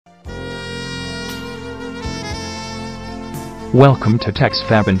Welcome to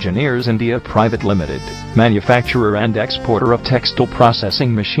Tex-Fab Engineers India Private Limited, manufacturer and exporter of textile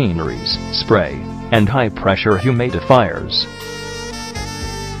processing machineries, spray, and high-pressure humidifiers.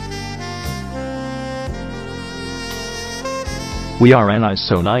 We are an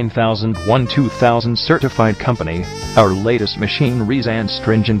ISO 9001-2000 certified company. Our latest machineries and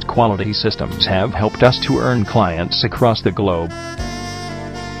stringent quality systems have helped us to earn clients across the globe.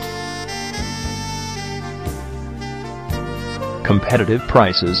 Competitive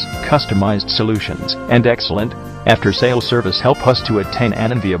prices, customized solutions, and excellent after-sale service help us to attain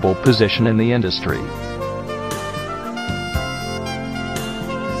an enviable position in the industry.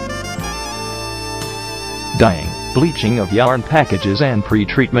 Dyeing, bleaching of yarn packages and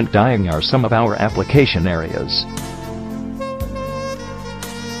pre-treatment dyeing are some of our application areas.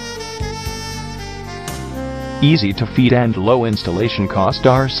 Easy to feed and low installation cost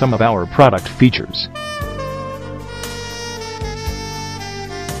are some of our product features.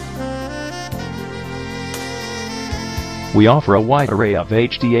 We offer a wide array of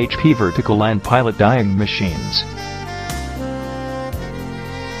HDHP vertical and pilot dyeing machines.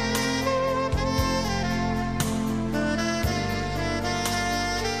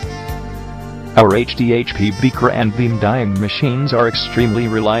 Our HDHP beaker and beam dyeing machines are extremely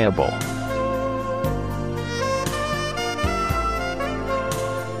reliable.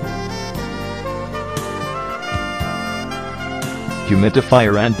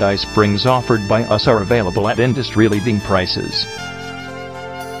 Humidifier and dye springs offered by us are available at industry-leading prices.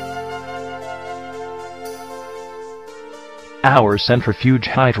 Our centrifuge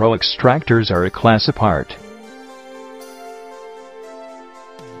hydro extractors are a class apart.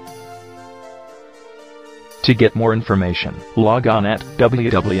 To get more information, log on at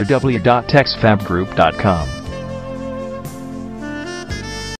www.texfabgroup.com.